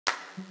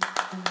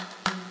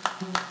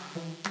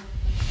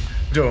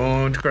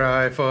Don't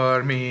cry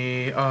for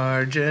me,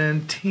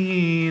 Argentina.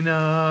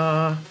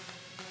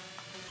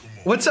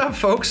 What's up,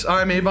 folks?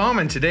 I'm ABomb,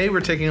 and today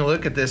we're taking a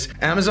look at this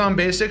Amazon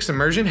Basics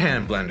Immersion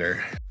Hand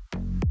Blender.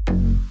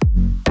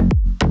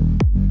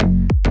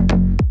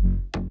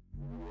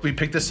 We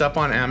picked this up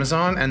on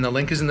Amazon, and the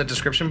link is in the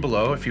description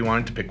below if you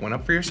wanted to pick one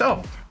up for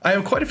yourself. I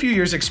have quite a few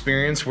years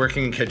experience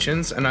working in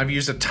kitchens, and I've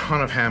used a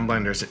ton of hand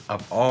blenders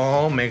of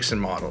all makes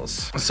and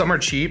models. Some are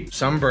cheap,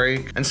 some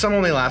break, and some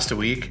only last a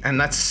week,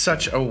 and that's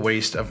such a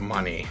waste of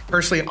money.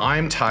 Personally,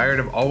 I'm tired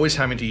of always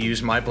having to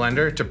use my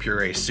blender to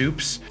puree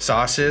soups,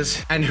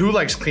 sauces, and who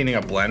likes cleaning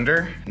a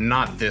blender?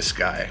 Not this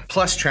guy.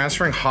 Plus,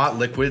 transferring hot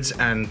liquids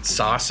and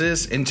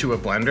sauces into a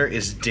blender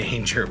is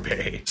danger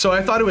pay. So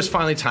I thought it was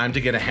finally time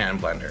to get a hand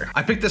blender.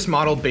 I picked this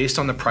model based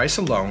on the price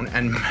alone,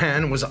 and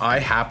man, was I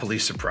happily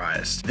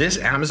surprised. This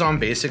Amazon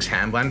Basics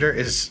hand blender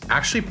is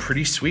actually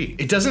pretty sweet.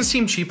 It doesn't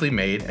seem cheaply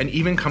made and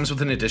even comes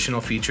with an additional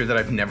feature that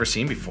I've never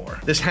seen before.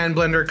 This hand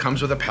blender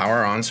comes with a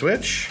power on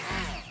switch,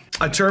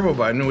 a turbo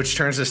button which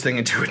turns this thing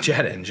into a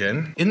jet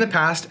engine. In the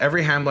past,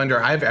 every hand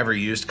blender I've ever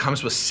used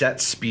comes with set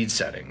speed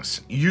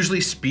settings, usually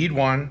speed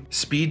 1,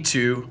 speed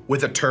 2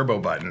 with a turbo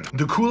button.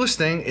 The coolest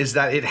thing is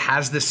that it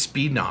has this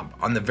speed knob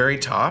on the very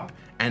top,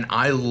 and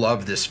I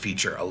love this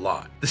feature a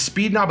lot. The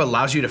speed knob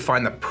allows you to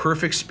find the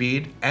perfect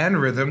speed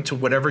and rhythm to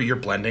whatever you're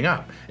blending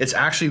up. It's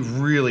actually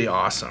really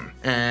awesome.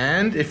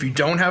 And if you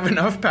don't have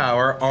enough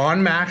power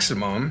on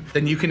maximum,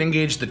 then you can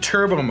engage the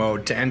turbo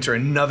mode to enter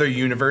another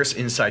universe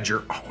inside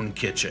your own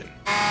kitchen.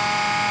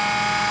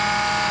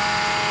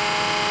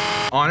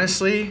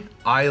 Honestly,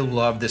 I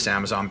love this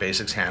Amazon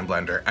Basics hand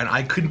blender, and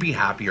I couldn't be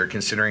happier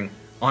considering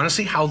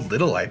honestly how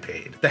little I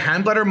paid. The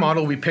hand blender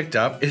model we picked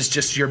up is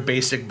just your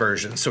basic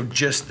version, so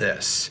just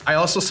this. I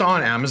also saw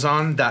on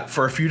Amazon that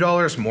for a few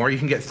dollars more, you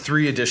can get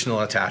 3 additional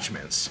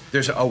attachments.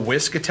 There's a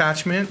whisk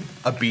attachment,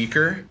 a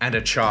beaker, and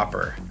a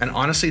chopper. And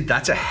honestly,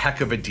 that's a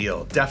heck of a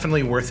deal.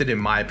 Definitely worth it in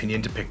my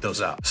opinion to pick those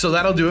up. So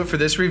that'll do it for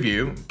this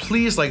review.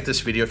 Please like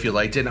this video if you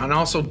liked it, and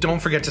also don't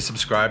forget to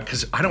subscribe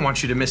because I don't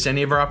want you to miss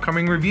any of our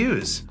upcoming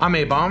reviews. I'm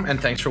ABomb,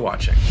 and thanks for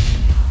watching.